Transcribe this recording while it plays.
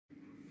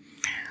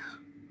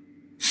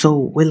So,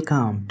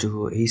 welcome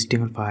to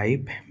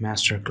HTML5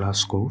 Masterclass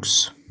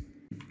course.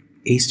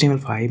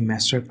 HTML5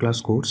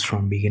 Masterclass course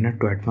from beginner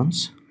to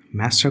advanced.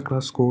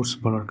 Masterclass course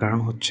বলার কারণ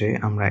হচ্ছে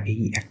আমরা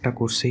এই একটা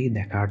কোর্সেই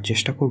দেখার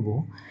চেষ্টা করব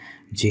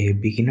যে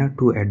বিগিনার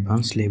টু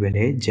অ্যাডভান্স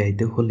লেভেলে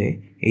যাইতে হলে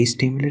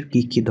HTML এর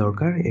কী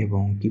দরকার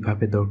এবং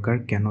কিভাবে দরকার,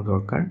 কেন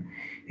দরকার,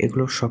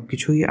 এগুলো সব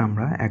কিছুই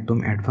আমরা একদম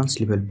অ্যাডভান্স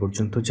লেভেল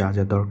পর্যন্ত যা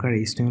যা দরকার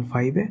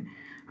HTML5-এ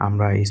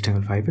আমরা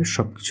HTML5-এর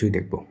সব কিছুই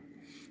দেখব।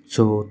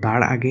 সো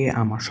তার আগে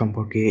আমার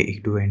সম্পর্কে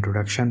একটু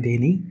ইন্ট্রোডাকশান দিয়ে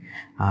নিই।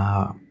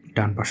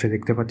 ডান পাশে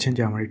দেখতে পাচ্ছেন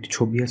যে আমার একটি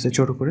ছবি আছে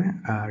ছোটো করে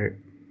আর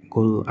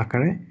গোল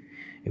আকারে,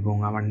 এবং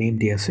আমার নেম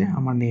দিয়ে আছে।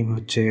 আমার নেম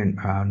হচ্ছে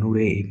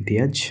নূরে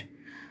Imtiaz.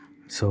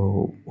 So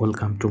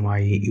welcome to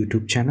my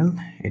YouTube channel.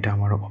 এটা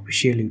আমার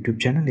অফিসিয়াল ইউটিউব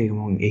চ্যানেল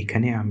এবং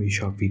এইখানে আমি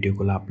সব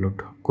ভিডিওগুলো আপলোড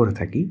করে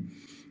থাকি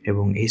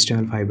এবং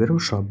HTML5-এরও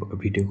সব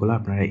ভিডিওগুলো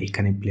আপনারা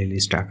এখানে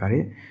প্লেলিস্ট আকারে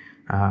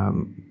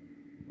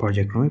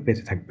পর্যায়ক্রমে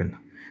পেতে থাকবেন।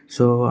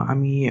 সো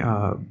আমি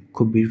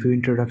খুব ব্রিফ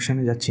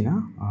ইন্ট্রোডাকশানে যাচ্ছি না,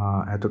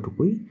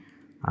 এতটুকুই।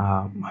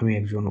 আমি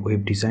একজন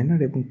ওয়েব ডিজাইনার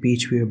এবং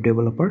পিএইচপি ওয়েব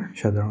ডেভেলপার।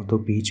 সাধারণত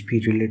পিএইচপি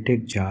রিলেটেড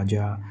যা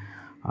যা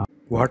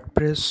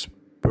ওয়ার্ডপ্রেস,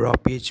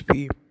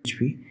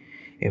 পিএইচপি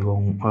এবং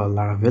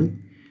লারাভেল,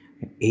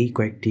 এই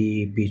কয়েকটি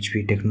পিএইচপি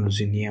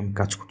টেকনোলজি নিয়ে আমি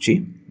কাজ করছি।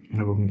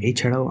 এবং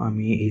এছাড়াও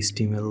আমি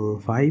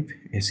HTML5,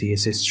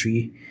 CSS3,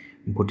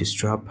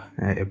 বুটস্ট্র্যাপ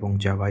এবং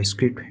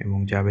জাভাস্ক্রিপ্ট এবং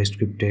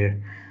জাভাস্ক্রিপ্টের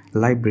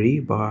লাইব্রেরি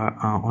বা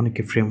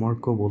অনেকে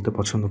ফ্রেমওয়ার্কও বলতে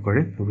পছন্দ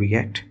করে,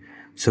 রিয়্যাক্ট।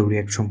 সো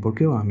রিয়্যাক্ট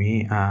সম্পর্কেও আমি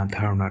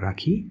ধারণা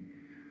রাখি।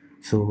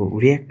 সো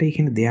রিয়্যাক্টটা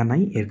এখানে দেয়া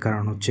নাই, এর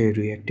কারণ হচ্ছে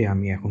রিয়্যাক্টে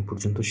আমি এখন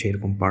পর্যন্ত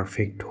সেরকম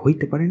পারফেক্ট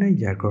হইতে পারি নাই,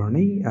 যার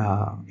কারণেই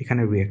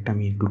এখানে রিয়্যাক্টটা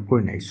আমি ইনক্লুড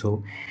করে নাই। সো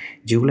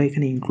যেগুলো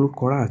এখানে ইনক্লুড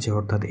করা আছে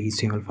অর্থাৎ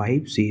HTML5,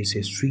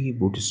 CSS3,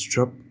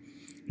 বুটস্ট্র্যাপ,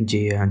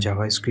 যে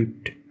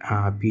জাভাস্ক্রিপ্ট,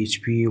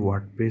 পিএইচপি,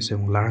 ওয়ার্ডপ্রেস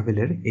এবং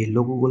লারাভেলের এই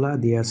লোগোগুলো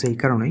দেওয়া আছে এই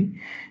কারণেই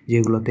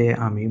যেগুলোতে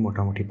আমি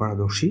মোটামুটি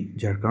পারদর্শী,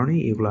 যার কারণেই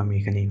এগুলো আমি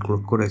এখানে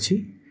ইনক্লুড করেছি।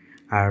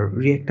 আর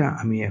রিয়্যাক্টটা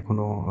আমি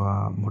এখনও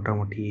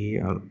মোটামুটি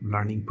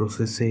লার্নিং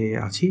প্রসেসে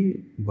আছি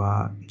বা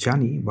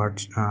জানি, বাট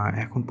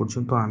এখন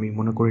পর্যন্ত আমি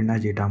মনে করি না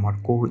যে এটা আমার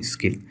কোর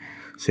স্কিল।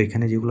 সো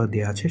এখানে যেগুলো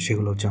দেওয়া আছে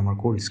সেগুলো হচ্ছে আমার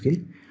কোর স্কিল।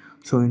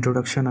 সো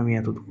ইন্ট্রোডাকশান আমি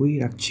এতটুকুই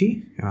রাখছি।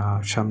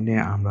 সামনে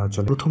আমরা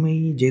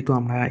প্রথমেই যেহেতু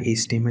আমরা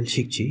HTML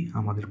শিখছি,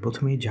 আমাদের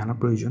প্রথমেই জানা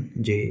প্রয়োজন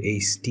যে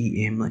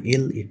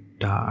HTML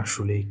এটা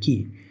আসলে কি।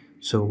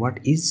 So what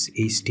is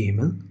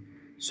HTML?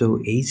 So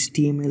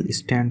HTML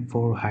stand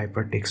for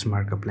hypertext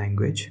markup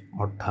language,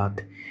 অর্থাৎ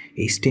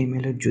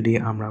HTML এর যদি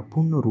আমরা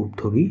পূর্ণ রূপ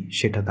ধরি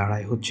সেটা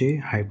দাঁড়ায় হচ্ছে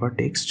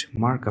হাইপারটেক্সট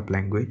মার্কআপ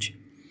ল্যাঙ্গুয়েজ।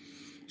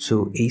 সো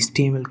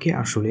HTML-কে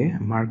আসলে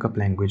মার্কআপ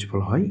ল্যাঙ্গুয়েজ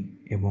বলা হয়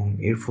এবং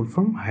এর full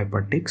form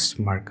hypertext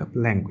markup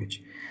language.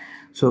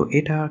 So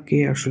এটাকে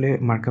আসলে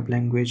মার্কআপ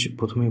ল্যাঙ্গুয়েজ,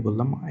 প্রথমেই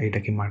বললাম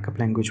এটাকে মার্কআপ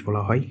ল্যাঙ্গুয়েজ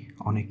বলা হয়।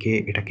 অনেকে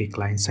এটাকে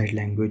ক্লায়েন্ট সাইড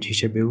ল্যাঙ্গুয়েজ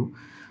হিসেবেও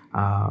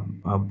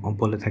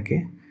বলে থাকে।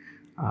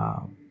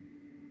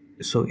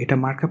 সো এটা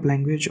মার্কআপ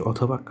ল্যাঙ্গুয়েজ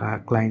অথবা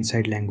ক্লায়েন্ট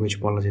সাইড ল্যাঙ্গুয়েজ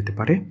বলা যেতে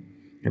পারে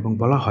এবং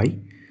বলা হয়,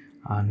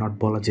 নট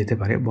বলা যেতে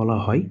পারে, বলা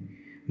হয়,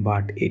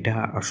 বাট এটা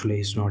আসলে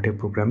is not a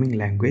programming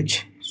language.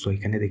 So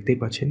এখানে দেখতেই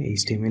পাচ্ছেন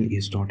HTML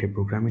is not a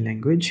programming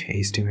language,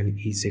 HTML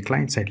is a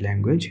client side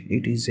language,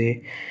 it is a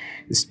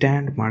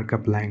stand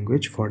markup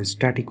language for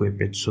static web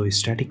page. So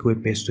static web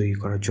page তৈরি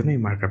করার জন্য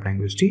এই markup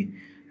ল্যাঙ্গুয়েজটি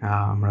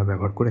আমরা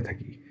ব্যবহার করে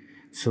থাকি।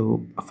 So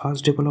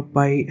first develop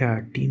by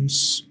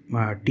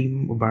team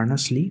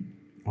Berners-Lee,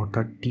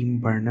 অর্থাৎ team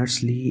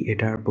Berners-Lee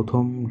এটার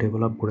প্রথম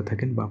ডেভেলপ করে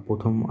থাকেন বা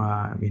প্রথম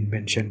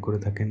ইনভেনশন করে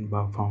থাকেন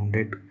বা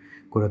ফাউন্ডেড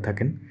করে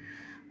থাকেন।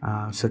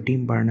 সো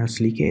টিম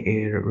বার্নার্স-লিকে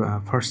এর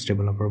ফার্স্ট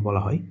ডেভেলপার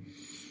বলা হয়।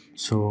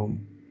 সো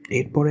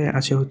এরপরে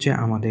আছে হচ্ছে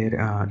আমাদের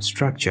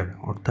স্ট্রাকচার,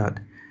 অর্থাৎ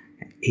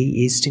এই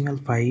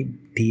HTML5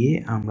 দিয়ে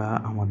আমরা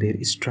আমাদের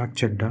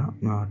স্ট্রাকচারটা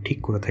ঠিক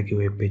করে থাকি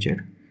ওয়েব পেজের।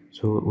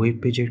 সো ওয়েব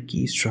পেজের কী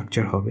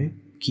স্ট্রাকচার হবে,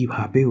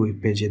 কীভাবে ওয়েব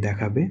পেজে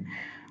দেখাবে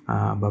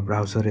বা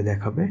ব্রাউজারে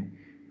দেখাবে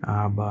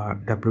বা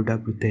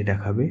www-তে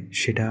দেখাবে,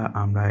 সেটা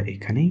আমরা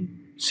এখানেই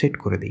সেট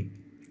করে দিই।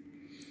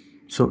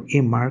 So A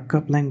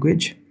markup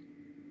language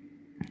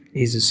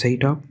is a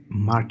set of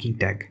marking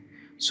tag.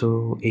 So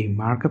এই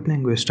মার্কআপ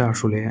ল্যাঙ্গুয়েজটা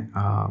আসলে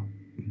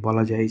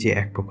বলা যায় যে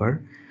এক প্রকার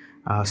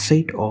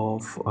সেট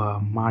অফ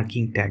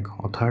মার্কিং ট্যাগ,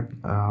 অর্থাৎ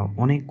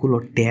অনেকগুলো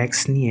ট্যাগস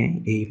নিয়ে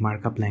এই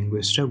মার্কআপ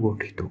ল্যাঙ্গুয়েজটা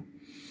গঠিত।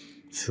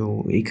 সো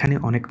এখানে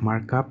অনেক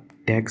মার্কআপ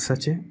ট্যাগস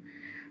আছে,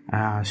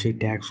 সেই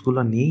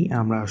ট্যাগসগুলো নিয়েই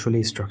আমরা আসলে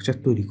স্ট্রাকচার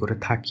তৈরি করে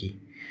থাকি।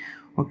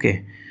 ওকে,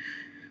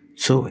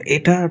 সো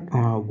এটা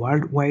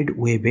ওয়ার্ল্ড ওয়াইড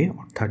ওয়েবে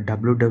অর্থাৎ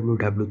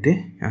www-তে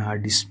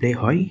ডিসপ্লে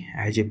হয়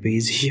অ্যাজ এ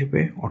পেজ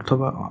হিসেবে,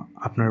 অথবা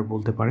আপনারা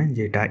বলতে পারেন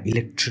যে এটা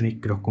ইলেকট্রনিক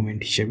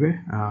ডকুমেন্ট হিসেবে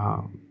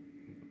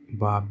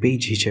বা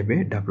পেজ হিসেবে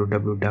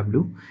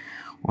www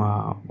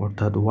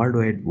অর্থাৎ ওয়ার্ল্ড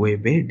ওয়াইড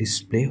ওয়েবে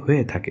ডিসপ্লে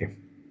হয়ে থাকে।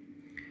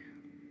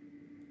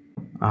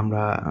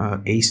 আমরা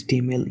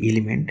HTML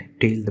element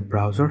tell the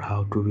browser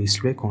how to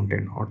display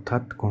content,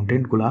 অর্থাৎ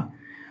কন্টেন্টগুলা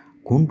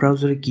কোন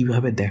ব্রাউজারে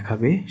কীভাবে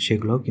দেখাবে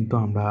সেগুলোও কিন্তু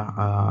আমরা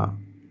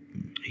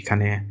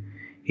এখানে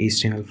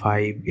HTML5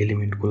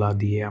 এলিমেন্টগুলা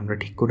দিয়ে আমরা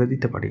ঠিক করে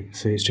দিতে পারি।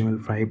 সো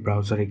HTML5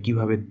 ব্রাউজারে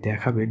কীভাবে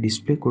দেখাবে,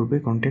 ডিসপ্লে করবে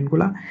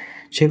কন্টেন্টগুলা,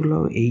 সেগুলো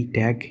এই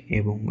ট্যাগ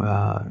এবং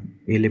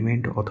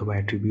এলিমেন্ট অথবা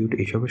অ্যাট্রিবিউট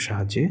এইসবের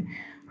সাহায্যে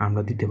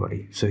আমরা দিতে পারি।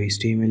 সো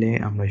HTML এ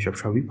আমরা এসব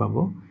সবই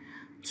পাবো।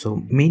 সো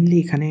মেইনলি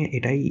এখানে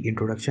এটাই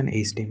ইন্ট্রোডাকশন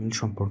HTML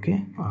সম্পর্কে।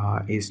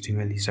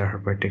 HTML is a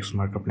hypertext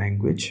markup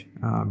language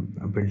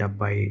built up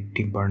by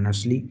Tim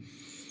Berners-Lee,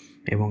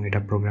 এবং এটা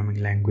প্রোগ্রামিং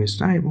ল্যাঙ্গুয়েজ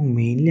না, এবং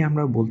মেইনলি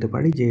আমরা বলতে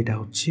পারি যে এটা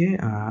হচ্ছে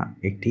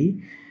একটি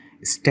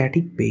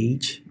স্ট্যাটিক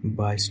পেজ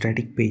বা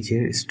স্ট্যাটিক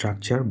পেজের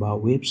স্ট্রাকচার বা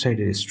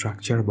ওয়েবসাইটের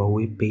স্ট্রাকচার বা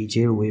ওয়েব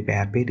পেজের ওয়েব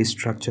অ্যাপের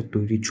স্ট্রাকচার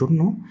তৈরির জন্য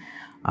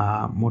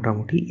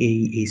মোটামুটি এই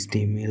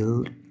HTML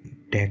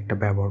ট্যাগটা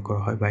ব্যবহার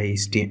করা হয় বা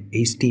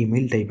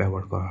HTMLটাই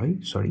ব্যবহার করা হয়।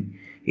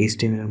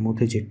 HTML এর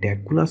মধ্যে যে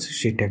ট্যাগগুলো আছে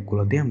সেই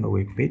ট্যাগগুলো দিয়ে আমরা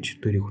ওয়েব পেজ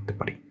তৈরি করতে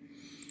পারি।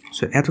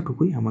 সো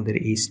এতটুকুই আমাদের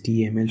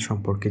HTML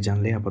সম্পর্কে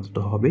জানলে আপাতত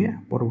হবে,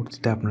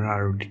 পরবর্তীতে আপনারা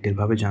আরও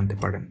ডিটেলভাবে জানতে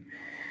পারেন।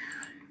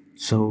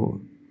 সো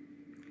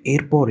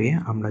এরপরে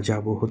আমরা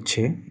যাব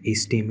হচ্ছে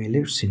HTML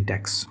এর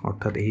সিনট্যাক্স,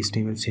 অর্থাৎ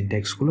HTML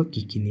সিনট্যাক্সগুলো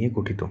কী কী নিয়ে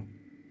গঠিত।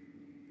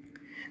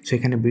 সো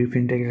এখানে ব্রিফ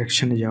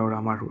ইন্ট্রোডাকশনে যাওয়ার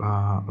আমার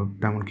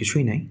তেমন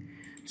কিছুই নাই।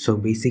 সো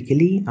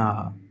বেসিক্যালি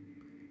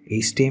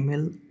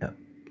HTML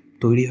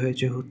তৈরি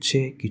হয়েছে হচ্ছে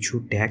কিছু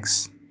ট্যাগস,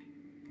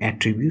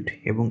 অ্যাট্রিবিউট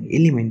এবং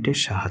এলিমেন্টের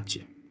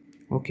সাহায্যে।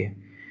 ওকে,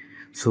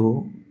 সো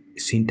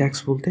সিনট্যাক্স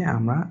বলতে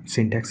আমরা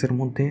সিনট্যাক্সের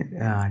মধ্যে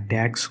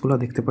ট্যাগসগুলো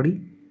দেখতে পারি,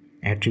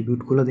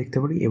 অ্যাট্রিবিউটগুলো দেখতে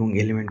পারি এবং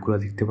এলিমেন্টগুলো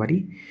দেখতে পারি,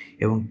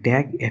 এবং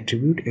ট্যাগ,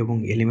 অ্যাট্রিবিউট এবং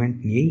এলিমেন্ট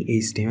নিয়েই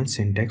HTML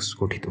সিনট্যাক্স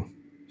গঠিত।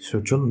 সো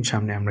চলুন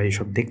সামনে আমরা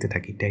এইসব দেখতে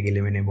থাকি, ট্যাগ,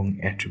 এলিমেন্ট এবং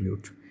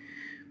অ্যাট্রিবিউট।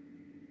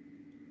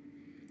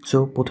 সো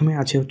প্রথমে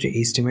আছে হচ্ছে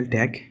HTML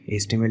ট্যাগ।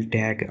 HTML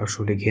ট্যাগ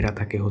আসলে ঘেরা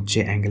থাকে হচ্ছে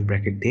অ্যাঙ্গেল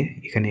ব্র্যাকেট দিয়ে।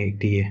 এখানে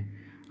একটি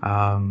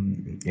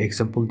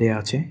এক্সাম্পল দেওয়া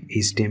আছে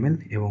HTML,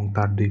 এবং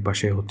তার দুই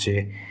পাশে হচ্ছে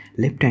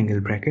লেফট অ্যাঙ্গেল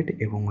ব্র্যাকেট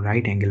এবং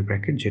রাইট অ্যাঙ্গেল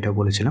ব্র্যাকেট, যেটা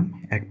বলেছিলাম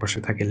এক পাশে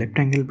থাকে লেফট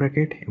অ্যাঙ্গেল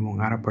ব্র্যাকেট এবং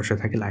আর এক পাশে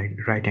থাকে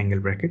রাইট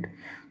অ্যাঙ্গেল ব্র্যাকেট।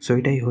 সো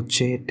এটাই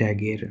হচ্ছে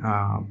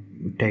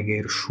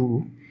ট্যাগের শুরু,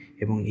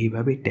 এবং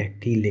এইভাবেই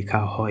ট্যাগটি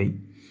লেখা হয়,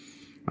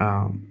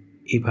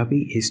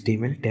 এইভাবেই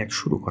HTML ট্যাগ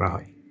শুরু করা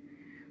হয়।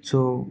 সো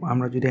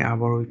আমরা যদি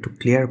আবারও একটু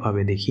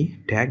ক্লিয়ারভাবে দেখি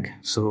ট্যাগ,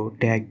 সো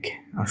ট্যাগ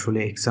আসলে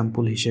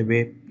এক্সাম্পল হিসেবে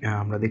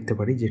আমরা দেখতে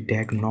পারি যে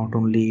ট্যাগ নট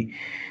অনলি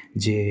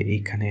যে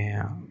এইখানে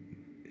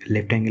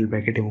লেফট অ্যাঙ্গেল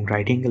ব্র্যাকেট এবং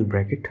রাইট অ্যাঙ্গেল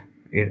ব্র্যাকেট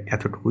এর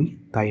এতটুকুই,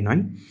 তাই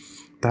নয়,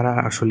 তারা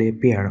আসলে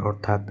পেয়ার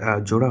অর্থাৎ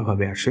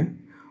জোড়াভাবে আসে।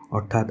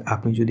 অর্থাৎ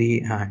আপনি যদি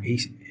এই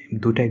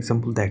দুটো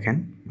এক্সাম্পল দেখেন,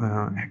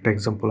 একটা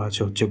এক্সাম্পল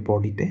আছে হচ্ছে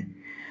বডিতে।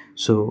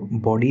 সো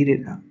বডির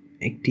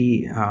একটি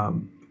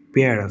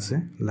পেয়ার আছে,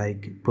 লাইক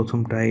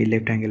প্রথমটাই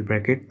লেফট অ্যাঙ্গেল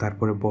ব্র্যাকেট,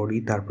 তারপরে বডি,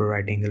 তারপরে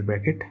রাইট অ্যাঙ্গেল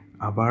ব্র্যাকেট,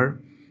 আবার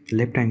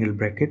লেফট অ্যাঙ্গেল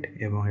ব্র্যাকেট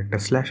এবং একটা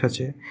স্ল্যাশ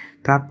আছে,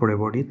 তারপরে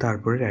বডি,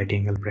 তারপরে right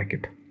angle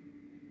bracket.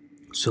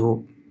 So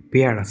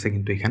pair আছে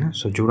কিন্তু এখানে,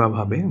 সো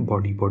জোড়াভাবে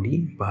বডি বডি,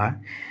 বা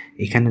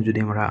এখানে যদি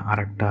আমরা আর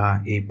একটা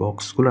এই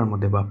বক্সগুলোর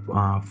মধ্যে বা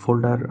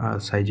ফোল্ডার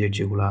সাইজের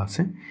যেগুলো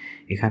আছে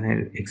এখানের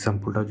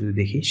এক্সাম্পলটা যদি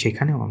দেখি,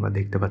 সেখানেও আমরা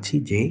দেখতে পাচ্ছি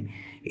যে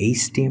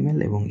HTML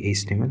এবং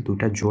HTML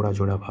দুটা জোড়া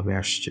জোড়াভাবে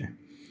আসছে।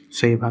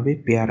 সো এইভাবে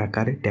পেয়ার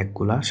আকারে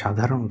ট্যাগগুলা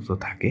সাধারণত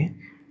থাকে,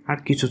 আর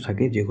কিছু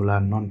থাকে যেগুলা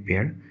নন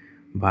পেয়ার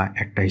বা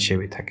একটা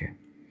হিসেবে থাকে।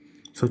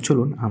 সো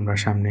চলুন আমরা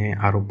সামনে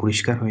আরও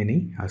পরিষ্কার হয়ে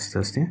নিই আস্তে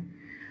আস্তে।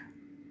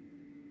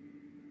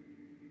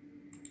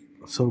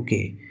 সো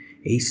ওকে,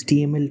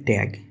 HTML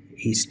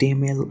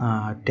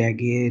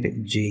ট্যাগের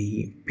যেই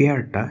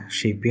পেয়ারটা,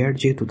 সেই পেয়ার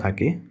যেহেতু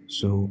থাকে,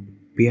 সো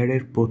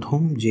পেয়ারের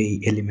প্রথম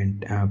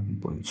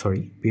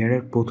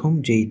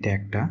যেই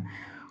ট্যাগটা,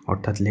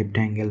 অর্থাৎ লেফট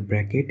অ্যাঙ্গেল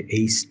ব্র্যাকেট,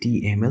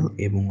 HTML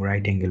এবং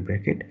রাইট অ্যাঙ্গেল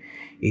ব্র্যাকেট,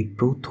 এই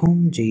প্রথম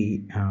যেই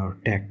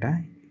ট্যাগটা,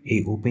 এই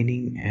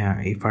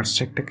এই ফার্স্ট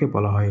ট্যাগটাকে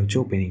বলা হয় হচ্ছে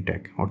ওপেনিং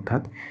ট্যাগ,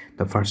 অর্থাৎ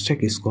the first tag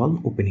is called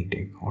opening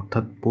tag.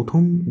 অর্থাৎ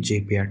প্রথম যে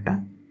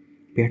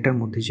পেয়ারটার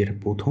মধ্যে যেটা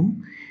প্রথম,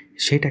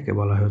 সেটাকে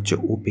বলা হয় হচ্ছে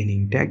ওপেনিং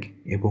ট্যাগ,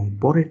 এবং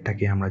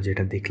পরেরটাকে আমরা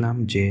যেটা দেখলাম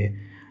যে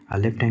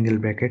লেফট অ্যাঙ্গেল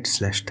ব্র্যাকেট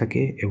স্ল্যাশ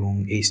থাকে এবং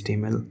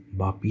HTML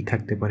বা P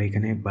থাকতে পারে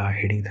এখানে, বা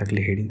হেডিং থাকলে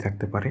হেডিং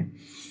থাকতে পারে।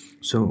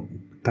 সো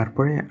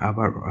তারপরে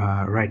আবার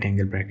রাইট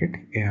অ্যাঙ্গেল ব্র্যাকেট।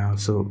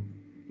 সো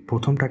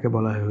প্রথমটাকে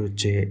বলা হয়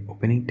হচ্ছে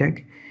ওপেনিং ট্যাগ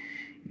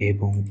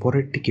এবং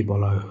পরেরটিকে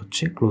বলা হয়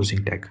হচ্ছে ক্লোজিং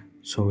ট্যাগ।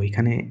 সো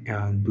এখানে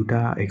দুটা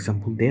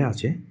এক্সাম্পল দেওয়া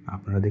আছে,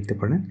 আপনারা দেখতে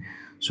পারেন।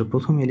 সো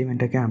প্রথম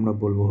এলিমেন্টটাকে আমরা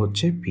বলবো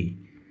হচ্ছে P।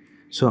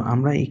 সো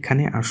আমরা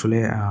এখানে আসলে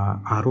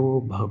আরও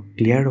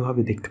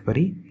ক্লিয়ারভাবে দেখতে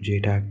পারি যে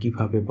এটা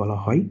কীভাবে বলা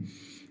হয়।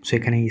 সো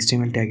এখানে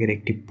HTML ট্যাগের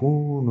একটি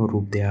পূর্ণ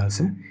রূপ দেওয়া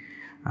আছে।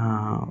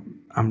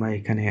 আমরা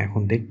এখানে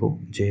এখন দেখব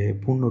যে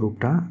পূর্ণ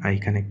রূপটা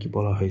এখানে কি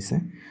বলা হয়েছে।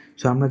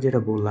 সো আমরা যেটা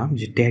বললাম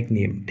যে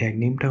ট্যাগ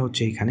নেমটা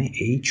হচ্ছে এখানে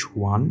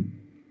H1,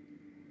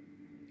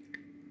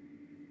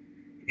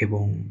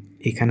 এবং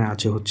এখানে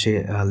আছে হচ্ছে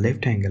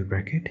লেফট অ্যাঙ্গেল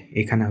ব্র্যাকেট,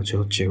 এখানে আছে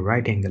হচ্ছে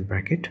রাইট অ্যাঙ্গেল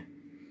ব্র্যাকেট।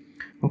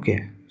 ওকে,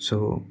 সো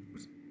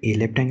এই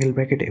লেফট অ্যাঙ্গেল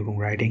ব্র্যাকেট এবং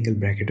রাইট অ্যাঙ্গেল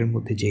ব্র্যাকেটের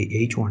মধ্যে যে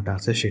H1টা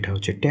আছে সেটা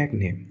হচ্ছে ট্যাগ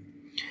নেম।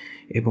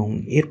 এবং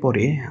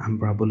এরপরে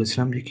আমরা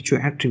বলেছিলাম যে কিছু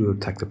অ্যাট্রিবিউট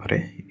থাকতে পারে।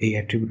 এই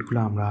অ্যাট্রিবিউটগুলো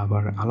আমরা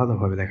আবার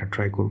আলাদাভাবে দেখার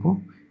ট্রাই করব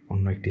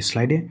অন্য একটি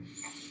স্লাইডে।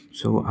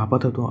 সো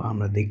আপাতত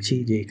আমরা দেখছি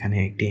যে এখানে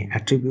একটি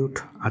অ্যাট্রিবিউট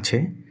আছে।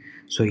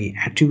 সো এই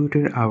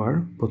অ্যাট্রিবিউটের আবার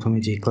প্রথমে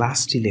যে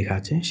ক্লাসটি লেখা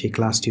আছে সেই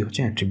ক্লাসটি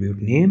হচ্ছে অ্যাট্রিবিউট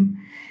নেম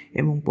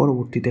এবং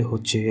পরবর্তীতে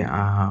হচ্ছে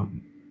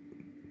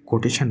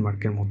কোটেশন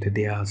মার্কের মধ্যে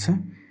দেয়া আছে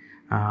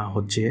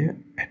হচ্ছে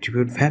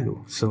attribute value.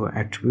 So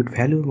attribute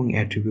value এবং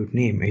অ্যাট্রিবিউট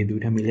নেম এই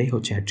দুইটা মিলেই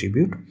হচ্ছে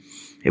অ্যাট্রিবিউট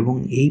এবং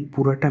এই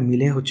পুরাটা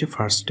মিলে হচ্ছে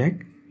ফার্স্ট ট্যাগ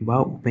বা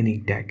ওপেনিং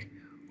ট্যাগ।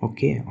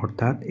 ওকে,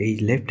 অর্থাৎ এই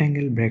লেফট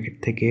অ্যাঙ্গেল ব্র্যাকেট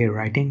থেকে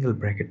রাইট অ্যাঙ্গেল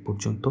ব্র্যাকেট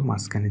পর্যন্ত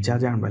মাঝখানে যা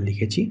যা আমরা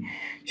লিখেছি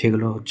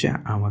সেগুলো হচ্ছে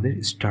আমাদের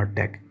স্টার্ট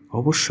ট্যাগ।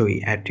 অবশ্যই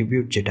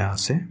অ্যাট্রিবিউট যেটা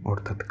আছে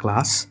অর্থাৎ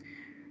ক্লাস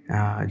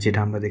যেটা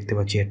আমরা দেখতে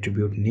পাচ্ছি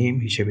অ্যাট্রিবিউট নেম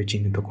হিসেবে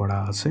চিহ্নিত করা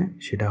আছে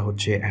সেটা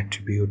হচ্ছে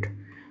অ্যাট্রিবিউট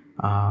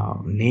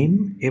নেম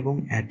এবং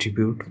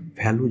অ্যাট্রিবিউট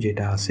ভ্যালু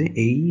যেটা আছে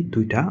এই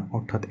দুইটা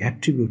অর্থাৎ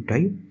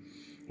অ্যাট্রিবিউটটাই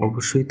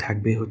অবশ্যই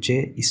থাকবে হচ্ছে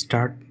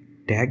স্টার্ট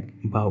ট্যাগ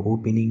বা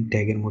ওপেনিং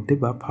ট্যাগের মধ্যে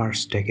বা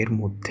ফার্স্ট ট্যাগের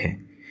মধ্যে।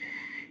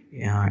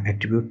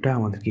 অ্যাট্রিবিউটটা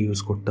আমাদেরকে ইউজ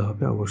করতে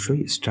হবে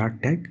অবশ্যই স্টার্ট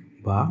ট্যাগ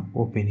বা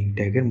ওপেনিং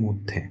ট্যাগের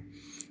মধ্যে।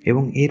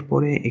 এবং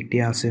এরপরে একটি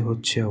আছে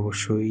হচ্ছে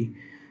অবশ্যই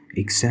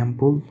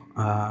এক্সাম্পল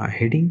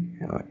হেডিং,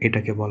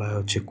 এটাকে বলা হয়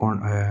হচ্ছে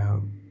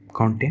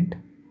কন্টেন্ট।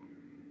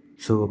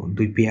 সো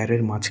দুই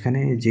পেয়ারের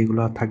মাঝখানে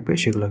যেগুলো থাকবে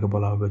সেগুলোকে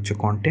বলা হবে হচ্ছে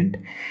কন্টেন্ট।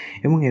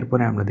 এবং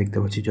এরপরে আমরা দেখতে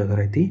পাচ্ছি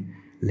যথারীতি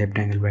left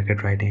angle bracket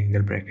right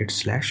angle bracket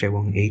slash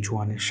এবং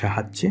H1-এর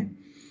সাহায্যে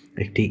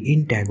একটি ইন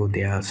ট্যাগও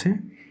দেওয়া আছে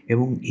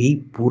এবং এই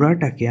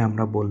পুরাটাকে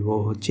আমরা বলবো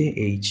হচ্ছে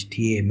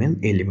HTML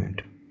এলিমেন্ট,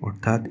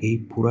 অর্থাৎ এই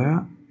পুরা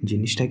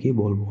জিনিসটাকে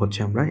বলবো হচ্ছে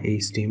আমরা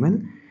HTML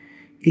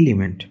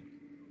element.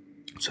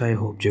 So I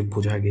hope যে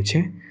বোঝা গেছে।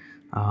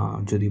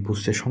 যদি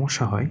বুঝতে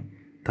সমস্যা হয়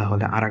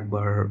তাহলে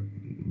আরেকবার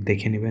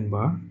দেখে নেবেন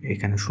বা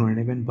এখানে শুনে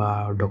নেবেন বা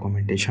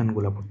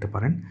ডকুমেন্টেশনগুলো পড়তে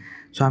পারেন।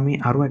 সো আমি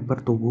আরও একবার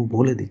তবু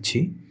বলে দিচ্ছি,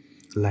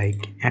 লাইক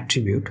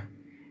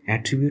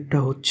অ্যাট্রিবিউটটা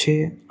হচ্ছে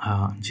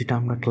যেটা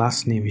আমরা ক্লাস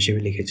নেম হিসেবে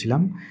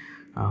লিখেছিলাম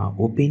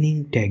ওপেনিং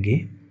ট্যাগে,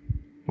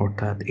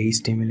 অর্থাৎ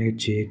HTML-এর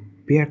যে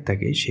পেয়ার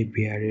থাকে সেই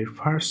পেয়ারের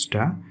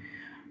ফার্স্টটা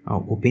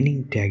ওপেনিং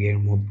ট্যাগের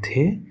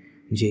মধ্যে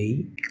যেই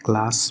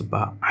ক্লাস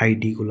বা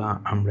আইডিগুলো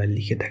আমরা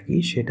লিখে থাকি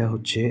সেটা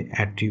হচ্ছে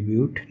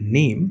অ্যাট্রিবিউট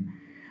নেম,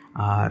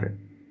 আর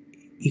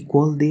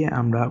ইকুয়াল দিয়ে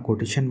আমরা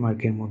কোটেশন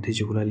মার্কের মধ্যে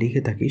যেগুলো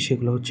লিখে থাকি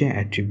সেগুলো হচ্ছে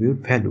attribute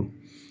value.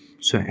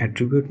 So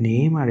attribute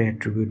name আর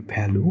অ্যাট্রিবিউট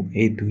ভ্যালু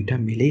এই দুইটা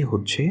মিলেই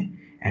হচ্ছে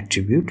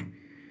অ্যাট্রিবিউট।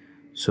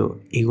 সো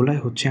এগুলাই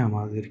হচ্ছে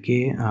আমাদেরকে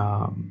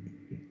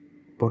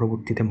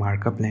পরবর্তীতে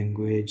মার্কআপ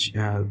ল্যাঙ্গুয়েজ,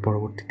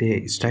 পরবর্তীতে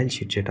স্টাইল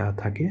শিট যেটা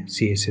থাকে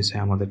CSS-এ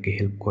আমাদেরকে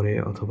হেল্প করে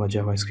অথবা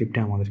জাভাস্ক্রিপ্টে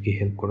আমাদেরকে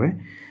হেল্প করে।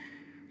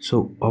 সো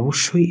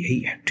অবশ্যই এই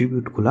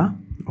অ্যাট্রিবিউটগুলা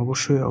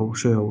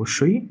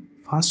অবশ্যই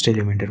ফার্স্ট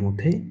এলিমেন্টের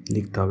মধ্যে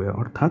লিখতে হবে,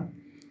 অর্থাৎ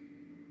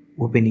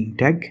ওপেনিং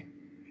ট্যাগ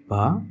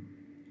বা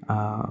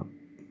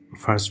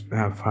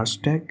ফার্স্ট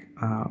ট্যাগ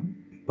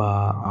বা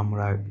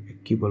আমরা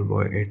কি বলবো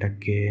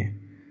এটাকে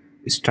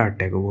স্টার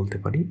ট্যাগও বলতে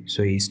পারি। সো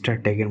এই স্টার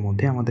ট্যাগের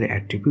মধ্যে আমাদের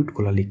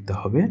অ্যাট্রিবিউটগুলো লিখতে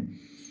হবে।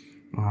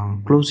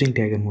 ক্লোজিং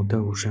ট্যাগের মধ্যে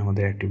অবশ্যই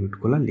আমাদের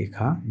অ্যাট্রিবিউটগুলো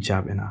লেখা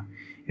যাবে না।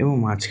 এবং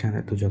মাঝখানে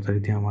তো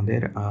যথারীতি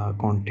আমাদের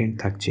কন্টেন্ট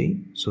থাকছেই।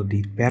 সো দি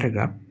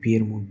প্যারাগ্রাফ পি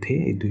এর মধ্যে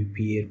এই দুই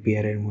পি এর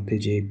পেয়ারের মধ্যে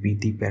যে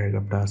দি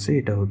প্যারাগ্রাফটা আছে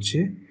এটা হচ্ছে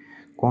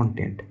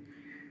কন্টেন্ট।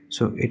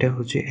 সো এটা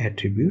হচ্ছে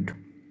অ্যাট্রিবিউট।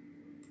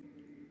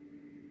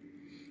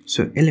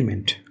 সো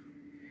এলিমেন্ট,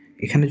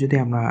 এখানে যদি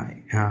আমরা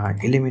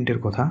এলিমেন্টের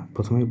কথা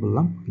প্রথমেই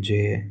বললাম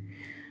যে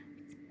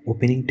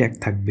ওপেনিং ট্যাগ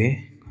থাকবে,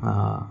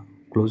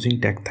 ক্লোজিং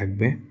ট্যাগ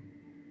থাকবে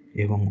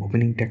এবং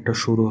ওপেনিং ট্যাগটা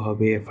শুরু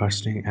হবে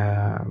first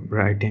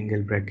right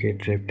angle bracket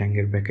left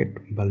angle bracket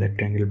বা left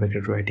angle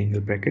bracket right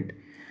angle bracket.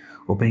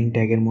 Opening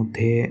ট্যাগের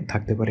মধ্যে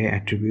থাকতে পারে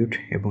অ্যাট্রিবিউট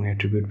এবং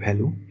অ্যাট্রিবিউট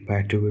ভ্যালু বা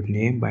অ্যাট্রিবিউট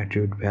নেম বা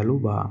অ্যাট্রিবিউট ভ্যালু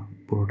বা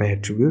পুরোটা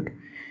অ্যাট্রিবিউট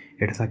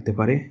এটা থাকতে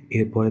পারে।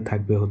 এরপরে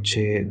থাকবে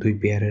হচ্ছে দুই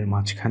পেয়ারের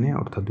মাঝখানে,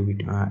 অর্থাৎ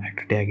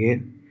একটা ট্যাগের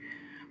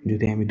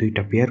যদি আমি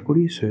দুইটা পেয়ার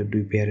করি সো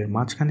দুই পেয়ারের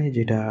মাঝখানে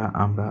যেটা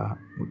আমরা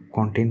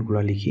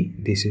কন্টেন্টগুলো লিখি,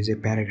 দিস ইজ এ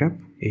প্যারাগ্রাফ।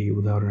 এই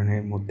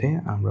উদাহরণের মধ্যে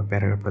আমরা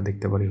প্যারাগ্রাফটা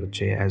দেখতে পারি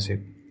হচ্ছে as a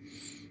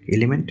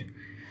element,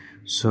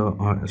 so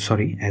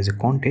as a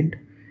content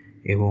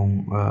এবং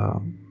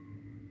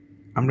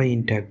আমরা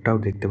ইন ট্যাগটাও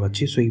দেখতে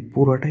পাচ্ছি। সো এই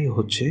পুরোটাই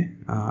হচ্ছে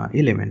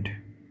এলিমেন্ট।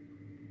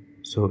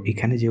 সো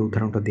এখানে যে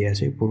উদাহরণটা দেওয়া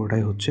আছে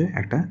পুরোটাই হচ্ছে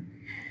একটা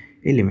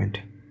এলিমেন্ট।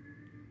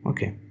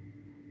 ওকে,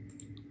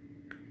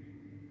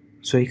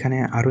 সো এখানে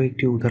আরও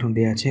একটি উদাহরণ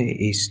দেওয়া আছে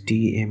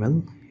HTML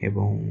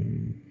এবং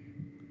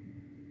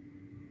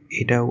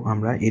এটাও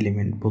আমরা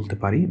এলিমেন্ট বলতে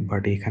পারি,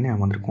 বাট এখানে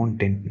আমাদের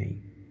কন্টেন্ট নেই।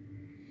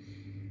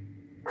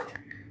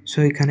 সো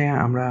এখানে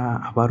আমরা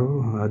আবারও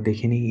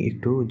দেখে নিই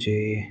একটু যে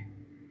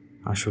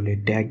আসলে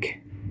ট্যাগ,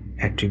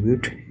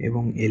 অ্যাট্রিবিউট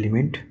এবং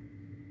এলিমেন্ট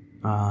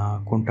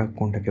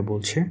কোনটাকে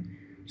বলছে।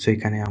 সো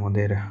এখানে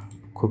আমাদের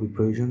খুবই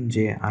প্রয়োজন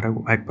যে আরও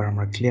একবার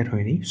আমরা ক্লিয়ার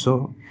হয়নি। সো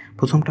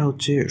প্রথমটা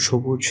হচ্ছে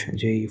সবুজ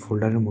যেই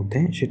ফোল্ডারের মধ্যে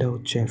সেটা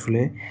হচ্ছে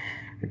আসলে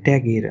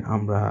ট্যাগের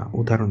আমরা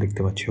উদাহরণ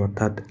দেখতে পাচ্ছি,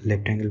 অর্থাৎ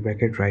left angle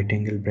bracket right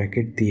angle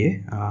bracket দিয়ে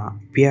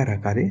পেয়ার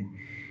আকারে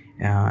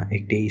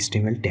একটি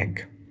HTML ট্যাগ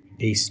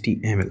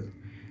HTML।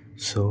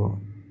 সো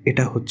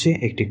এটা হচ্ছে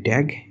একটি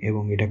ট্যাগ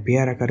এবং এটা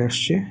পেয়ার আকারে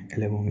আসছে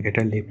এবং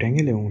এটা লেফট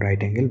অ্যাঙ্গেল এবং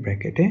রাইট অ্যাঙ্গেল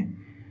ব্র্যাকেটে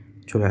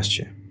চলে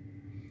আসছে।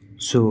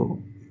 সো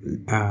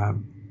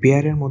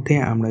পেয়ারের মধ্যে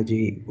আমরা যে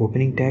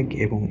ওপেনিং ট্যাগ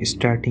এবং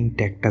স্টার্টিং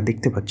ট্যাগটা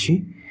দেখতে পাচ্ছি,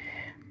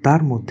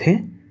 তার মধ্যে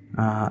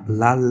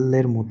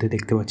লালের মধ্যে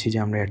দেখতে পাচ্ছি যে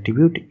আমরা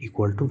attribute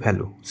equal to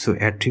value. So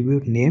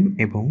attribute name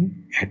এবং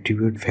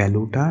অ্যাট্রিবিউট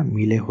ভ্যালুটা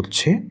মিলে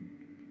হচ্ছে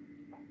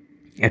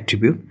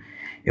অ্যাট্রিবিউট,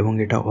 এবং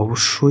এটা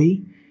অবশ্যই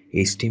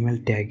HTML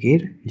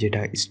ট্যাগের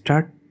যেটা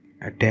স্টার্ট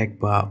ট্যাগ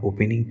বা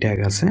ওপেনিং ট্যাগ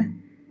আছে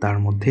তার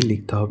মধ্যে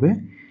লিখতে হবে।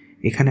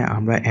 এখানে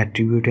আমরা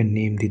অ্যাট্রিবিউটের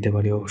নেম দিতে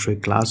পারি অবশ্যই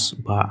ক্লাস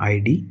বা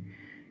আইডি,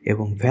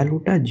 এবং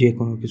ভ্যালুটা যে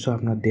কোনো কিছু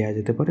আপনার দেওয়া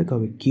যেতে পারে,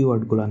 তবে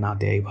কিওয়ার্ডগুলো না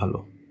দেওয়াই ভালো।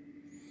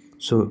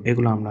 সো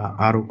এগুলো আমরা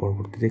আরও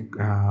পরবর্তীতে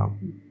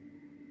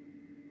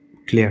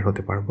ক্লিয়ার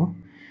হতে পারবো।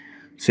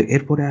 সো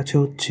এরপরে আছে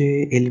হচ্ছে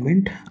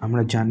এলিমেন্ট।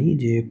 আমরা জানি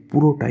যে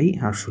পুরোটাই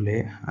আসলে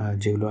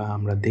যেগুলো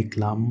আমরা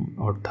দেখলাম,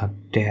 অর্থাৎ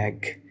tag,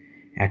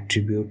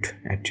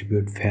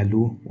 attribute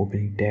value,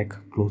 opening tag,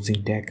 closing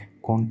tag,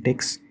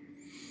 context,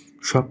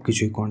 সব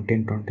কিছুই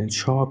কন্টেন্ট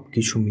সব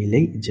কিছু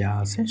মিলেই যা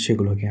আছে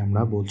সেগুলোকে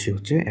আমরা বলছি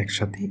হচ্ছে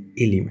একসাথে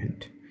এলিমেন্ট।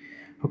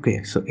 ওকে,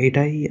 সো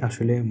এটাই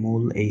আসলে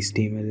মূল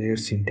HTML এর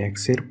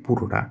সিনট্যাক্সের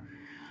পুরোটা।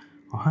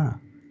 হ্যাঁ,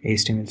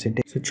 HTML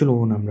সিনট্যাক্স।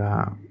 চলুন আমরা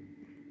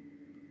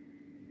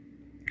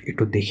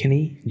একটু দেখে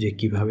নিই যে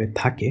কিভাবে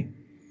থাকে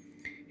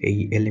এই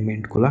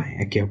এলিমেন্টগুলো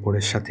একে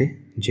অপরের সাথে।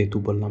 যেহেতু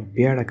বললাম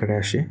পেয়ার আকারে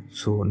আসে,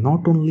 সো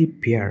নট অনলি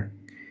পেয়ার,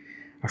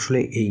 আসলে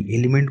এই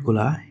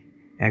এলিমেন্টগুলা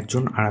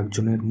একজন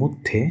আরেকজনের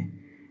মধ্যে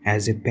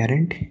অ্যাজ এ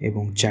প্যারেন্ট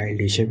এবং চাইল্ড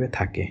হিসেবে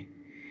থাকে,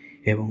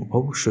 এবং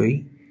অবশ্যই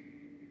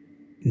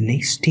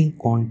নেস্টিং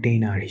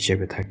কন্টেইনার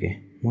হিসেবে থাকে।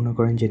 মনে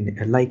করেন যে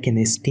লাইক এ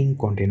নেস্টিং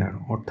কন্টেইনার,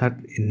 অর্থাৎ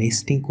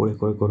নেস্টিং করে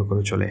করে করে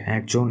করে চলে,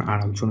 একজন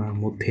আরেকজনের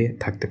মধ্যে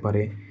থাকতে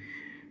পারে।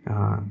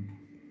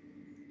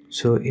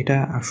 সো এটা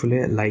আসলে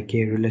like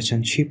a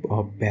relationship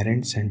of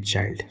parents and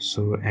child.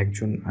 So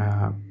একজন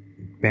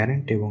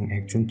প্যারেন্ট এবং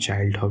একজন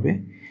চাইল্ড হবে,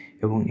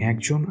 এবং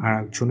একজন আর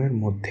একজনের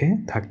মধ্যে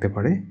থাকতে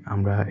পারে।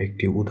 আমরা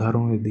একটি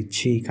উদাহরণ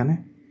দিচ্ছি এখানে।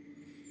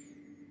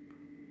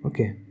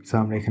 ওকে, সো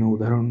আমরা এখানে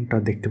উদাহরণটা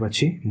দেখতে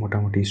পাচ্ছি,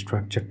 মোটামুটি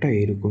স্ট্রাকচারটা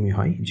এরকমই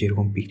হয়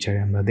যেরকম পিকচারে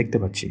আমরা দেখতে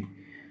পাচ্ছি।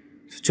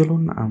 সো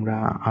চলুন আমরা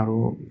আরও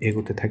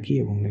এগোতে থাকি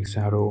এবং নেক্সট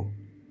আরও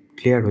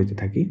ক্লিয়ার হইতে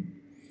থাকি।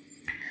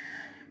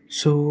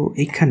 সো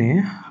এইখানে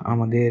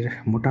আমাদের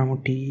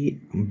মোটামুটি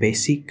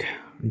বেসিক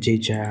যে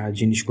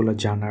জিনিসগুলো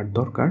জানার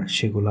দরকার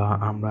সেগুলো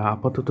আমরা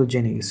আপাতত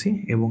জেনে গেছি,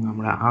 এবং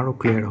আমরা আরও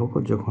ক্লিয়ার হব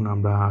যখন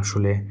আমরা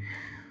আসলে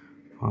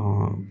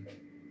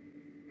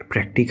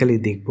প্র্যাকটিক্যালি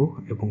দেখব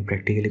এবং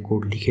প্র্যাকটিক্যালি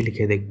কোড লিখে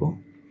লিখে দেখব।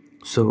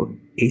 সো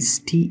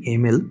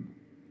HTML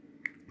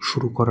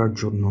শুরু করার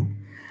জন্য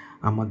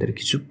আমাদের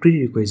কিছু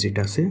প্রিরিকুইজিট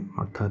আছে,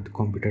 অর্থাৎ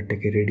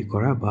কম্পিউটারটাকে রেডি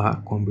করা বা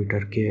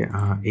কম্পিউটারকে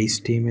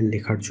HTML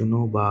লেখার জন্য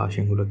বা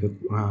সেগুলোকে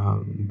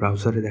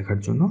ব্রাউজারে দেখার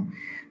জন্য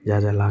যা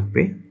যা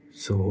লাগবে।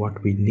 So what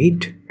we need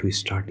to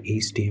start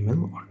HTML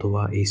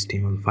অথবা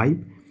HTML5।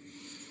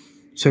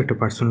 সো একটা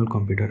পার্সোনাল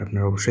কম্পিউটার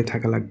আপনার অবশ্যই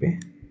থাকা লাগবে,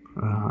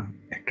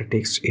 একটা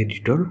টেক্সট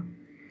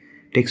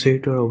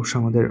এডিটর অবশ্য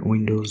আমাদের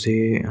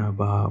উইন্ডোজে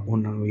বা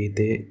অন্যান্য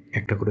ইয়েতে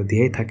একটা করে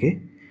দিয়েই থাকে,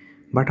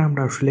 বাট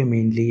আমরা আসলে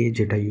মেইনলি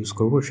যেটা ইউজ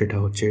করব সেটা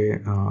হচ্ছে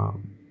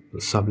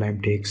সাবলাইম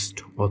টেক্সট,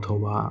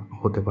 অথবা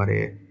হতে পারে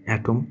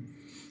অ্যাটম,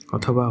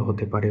 অথবা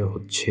হতে পারে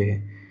হচ্ছে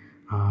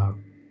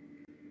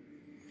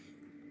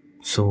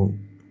সো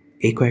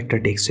এই কয়েকটা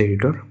টেক্সট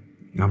এডিটর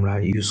আমরা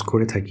ইউজ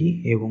করে থাকি,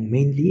 এবং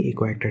মেইনলি এই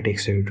কয়েকটা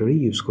টেক্সট এডিটরই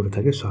ইউজ করে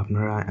থাকি। সো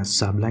আপনারা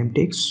সাবলাইম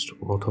টেক্সট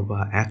অথবা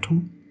অ্যাটম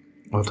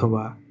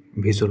অথবা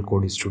ভিজুয়াল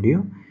কোড স্টুডিও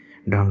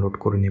ডাউনলোড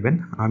করে নেবেন।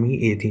 আমি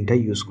এই তিনটা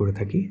ইউজ করে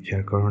থাকি,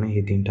 যার কারণে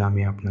এই তিনটা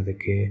আমি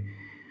আপনাদেরকে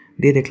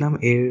দিয়ে দেখলাম,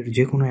 এর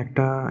যে কোনো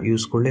একটা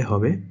ইউজ করলে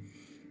হবে।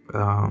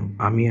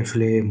 আমি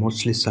আসলে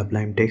মোস্টলি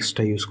সাবলাইম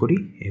টেক্সটটা ইউজ করি,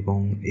 এবং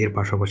এর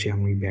পাশাপাশি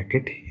আমি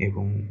ব্র্যাকেট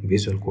এবং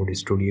ভিজুয়াল কোড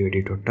স্টুডিও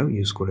এডিটরটাও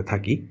ইউজ করে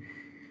থাকি।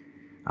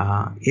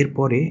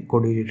 এরপরে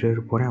কোড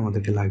এডিটরের পরে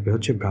আমাদেরকে লাগবে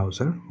হচ্ছে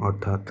ব্রাউজার,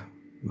 অর্থাৎ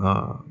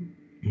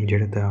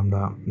যেটাতে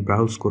আমরা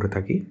ব্রাউজ করে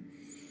থাকি।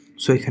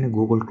 সো এখানে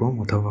গুগল ক্রোম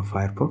অথবা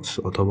ফায়ারফক্স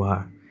অথবা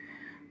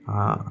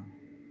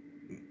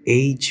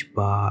এইজ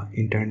বা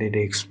ইন্টারনেট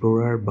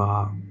এক্সপ্লোরার বা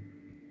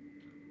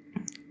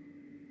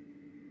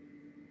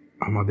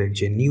আমাদের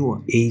যে নিউ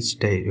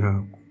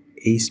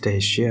এইজটা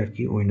এসছে আর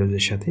কি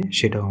উইন্ডোজের সাথে,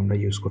 সেটাও আমরা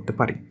ইউজ করতে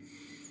পারি।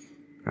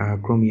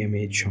 ক্রোমিয়াম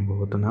এইজ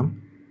সম্ভবত নাম।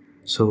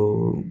 সো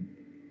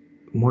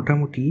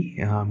মোটামুটি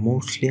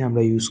মোস্টলি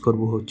আমরা ইউজ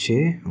করব হচ্ছে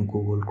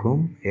গুগল ক্রোম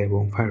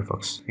এবং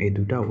ফায়ারফক্স, এই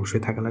দুটো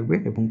অবশ্যই থাকা লাগবে,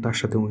 এবং তার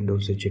সাথে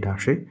উইন্ডোজের যেটা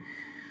আসে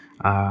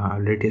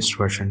লেটেস্ট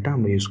ভার্সনটা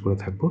আমরা ইউজ করে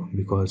থাকবো,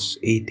 বিকজ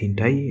এই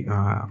তিনটাই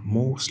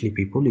মোস্টলি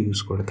পিপল ইউজ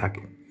করে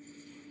থাকে।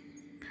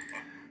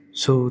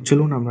 সো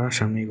চলুন আমরা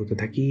সামনে এগোতে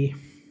থাকি।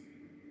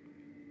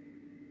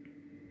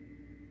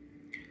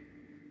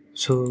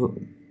 সো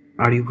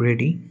আর ইউ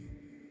রেডি,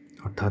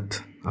 অর্থাৎ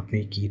আপনি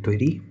কি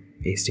তৈরি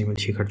HTML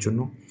শেখার জন্য?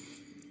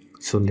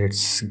 সো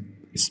লেটস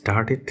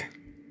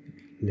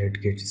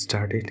গেট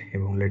স্টার্টেড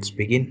এবং লেটস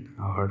বিগিন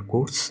আওয়ার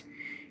কোর্স।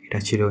 এটা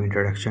ছিল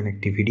ইন্ট্রোডাকশন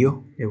একটি ভিডিও,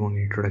 এবং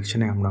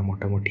ইন্ট্রোডাকশনে আমরা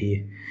মোটামুটি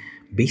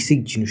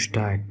বেসিক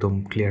জিনিসটা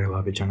একদম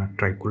ক্লিয়ারভাবে জানার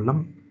ট্রাই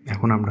করলাম।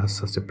 এখন আমরা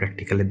আস্তে আস্তে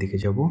প্র্যাকটিক্যালের দিকে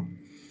যাব।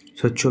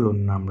 সো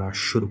চলুন আমরা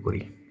শুরু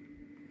করি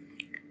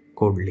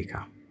কোড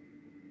লেখা।